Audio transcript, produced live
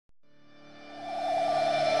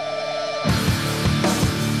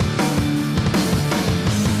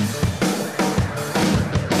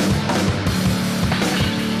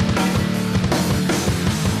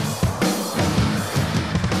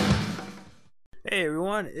Hey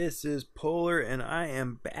everyone, this is Polar and I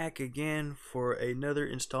am back again for another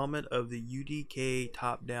installment of the UDK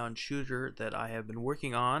Top Down Shooter that I have been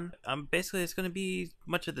working on. Basically, it's going to be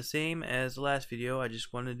much of the same as the last video. I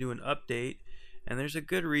just wanted to do an update, and there's a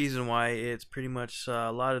good reason why it's pretty much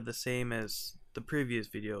a lot of the same as the previous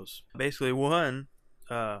videos. Basically, one,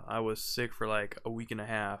 I was sick for like a week and a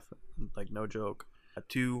half, like no joke.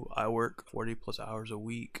 Two, I work 40 plus hours a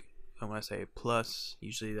week. And when I say plus,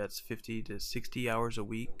 usually that's 50 to 60 hours a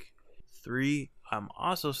week. Three, I'm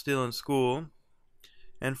also still in school.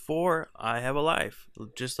 And four, I have a life.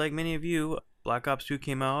 Just like many of you, Black Ops 2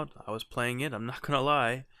 came out. I was playing it, I'm not gonna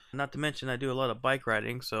lie. Not to mention I do a lot of bike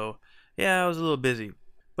riding, so yeah, I was a little busy.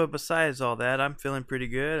 But besides all that, I'm feeling pretty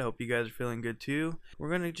good. I hope you guys are feeling good too. We're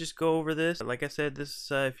gonna just go over this. Like I said, this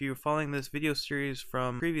if you're following this video series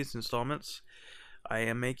from previous installments, I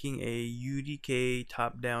am making a UDK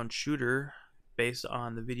Top Down Shooter based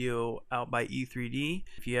on the video out by E3D.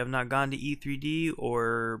 If you have not gone to E3D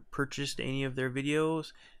or purchased any of their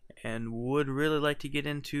videos and would really like to get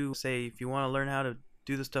into, say, if you want to learn how to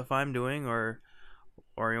do the stuff I'm doing, or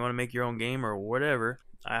you want to make your own game or whatever,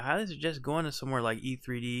 I highly suggest going to somewhere like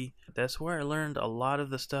E3D. That's where I learned a lot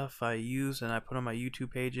of the stuff I use and I put on my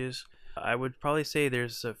YouTube pages. I would probably say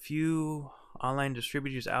there's a few online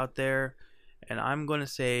distributors out there, and I'm going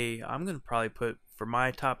to probably put, for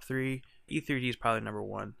my top three, E3D is probably number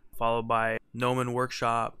one, followed by Gnomon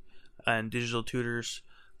Workshop and Digital Tutors.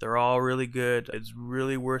 They're all really good. It's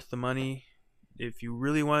really worth the money. If you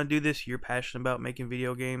really want to do this, you're passionate about making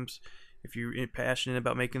video games, if you're passionate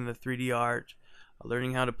about making the 3D art,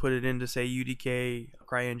 learning how to put it into, say, UDK,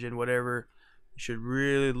 CryEngine, whatever, you should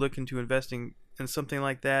really look into investing in something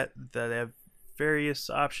like that have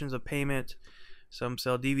various options of payment. Some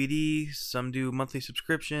sell DVDs, some do monthly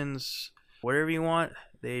subscriptions. Whatever you want,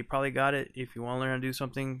 they probably got it. If you want to learn how to do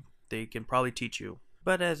something, they can probably teach you.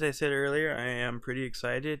 But as I said earlier, I am pretty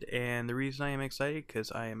excited, and the reason I am excited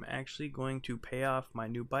because I am actually going to pay off my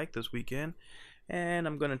new bike this weekend, and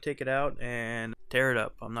I'm going to take it out and tear it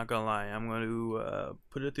up. I'm not going to lie. I'm going to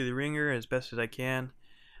put it through the ringer as best as I can,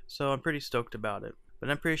 so I'm pretty stoked about it. But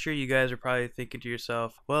I'm pretty sure you guys are probably thinking to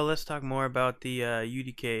yourself, well, let's talk more about the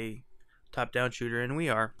UDK Top Down Shooter, and we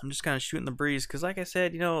are. I'm just kind of shooting the breeze because, like I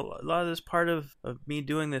said, a lot of this part of me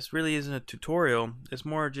doing this really isn't a tutorial. It's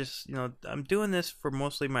more just, I'm doing this for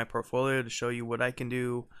mostly my portfolio to show you what I can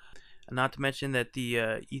do. Not to mention that the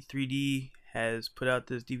E3D has put out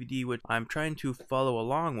this DVD which I'm trying to follow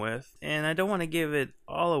along with, and I don't want to give it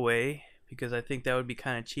all away because I think that would be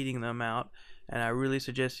kind of cheating them out. And I really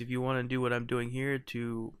suggest, if you want to do what I'm doing here,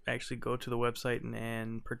 to actually go to the website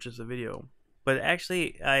and purchase the video. But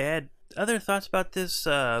actually, I had other thoughts about this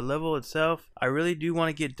level itself. I really do want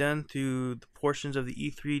to get done through the portions of the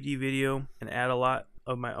E3D video and add a lot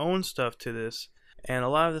of my own stuff to this. And a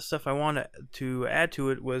lot of the stuff I wanted to add to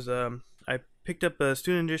it was I picked up a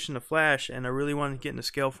student edition of Flash, and I really wanted to get into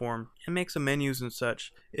scale form and make some menus and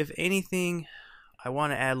such. If anything, I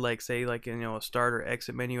want to add a start or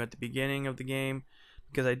exit menu at the beginning of the game,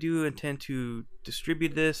 because I do intend to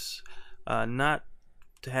distribute this, not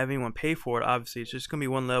to have anyone pay for it. Obviously, it's just gonna be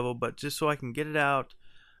one level, but just so I can get it out,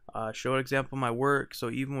 show an example of my work.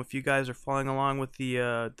 So even if you guys are following along with the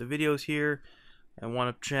videos here and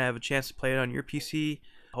want to have a chance to play it on your PC,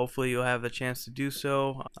 hopefully you'll have the chance to do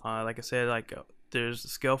so. Like I said, there's a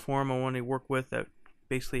scale form I want to work with that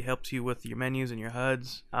basically helps you with your menus and your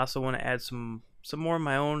HUDs. I also want to add some more of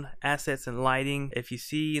my own assets and lighting. If you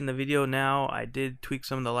see in the video now, I did tweak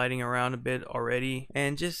some of the lighting around a bit already,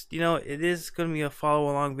 and just, it is going to be a follow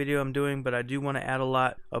along video I'm doing, but I do want to add a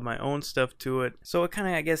lot of my own stuff to it, so it kind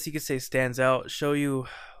of, I guess you could say, stands out, show you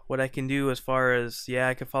what I can do as far as, yeah,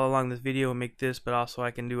 I can follow along this video and make this, but also I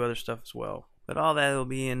can do other stuff as well. But all that will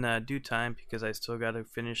be in due time, because I still got to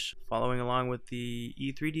finish following along with the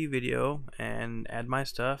E3D video and add my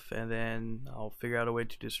stuff, and then I'll figure out a way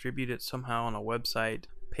to distribute it somehow on a website,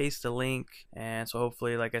 paste a link, and so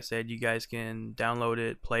hopefully, like I said, you guys can download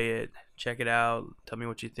it, play it, check it out, tell me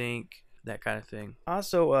what you think, that kind of thing.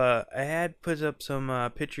 Also, I had put up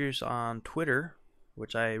some pictures on Twitter,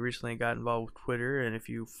 which I recently got involved with Twitter, and if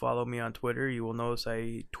you follow me on Twitter, you will notice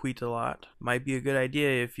I tweet a lot. Might be a good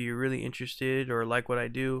idea if you're really interested or like what I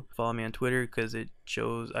do. Follow me on Twitter, because it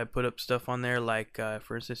shows I put up stuff on there, like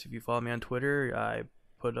for instance, if you follow me on Twitter, I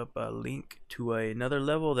put up a link to another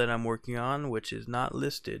level that I'm working on, which is not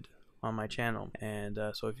listed on my channel. And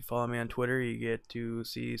so if you follow me on Twitter, you get to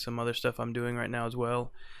see some other stuff I'm doing right now as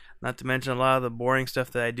well. Not to mention a lot of the boring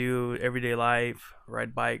stuff that I do, everyday life,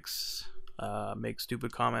 ride bikes, make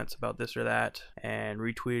stupid comments about this or that, and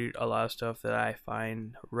retweet a lot of stuff that I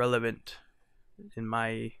find relevant in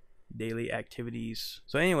my daily activities.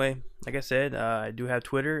 So anyway, like I said, I do have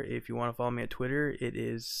Twitter. If you want to follow me at Twitter, it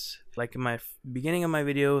is like in my beginning of my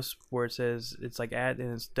videos where it says it's like at,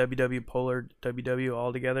 and it's www.polar ww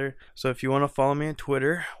all together. So if you want to follow me on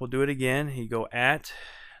Twitter, we'll do it again. You go at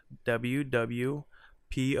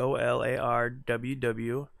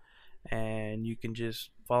www.polarww, and you can just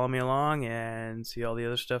follow me along and see all the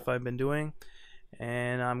other stuff I've been doing.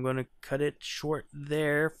 And I'm going to cut it short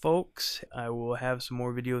there, folks. I will have some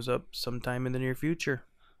more videos up sometime in the near future.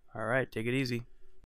 Alright, take it easy.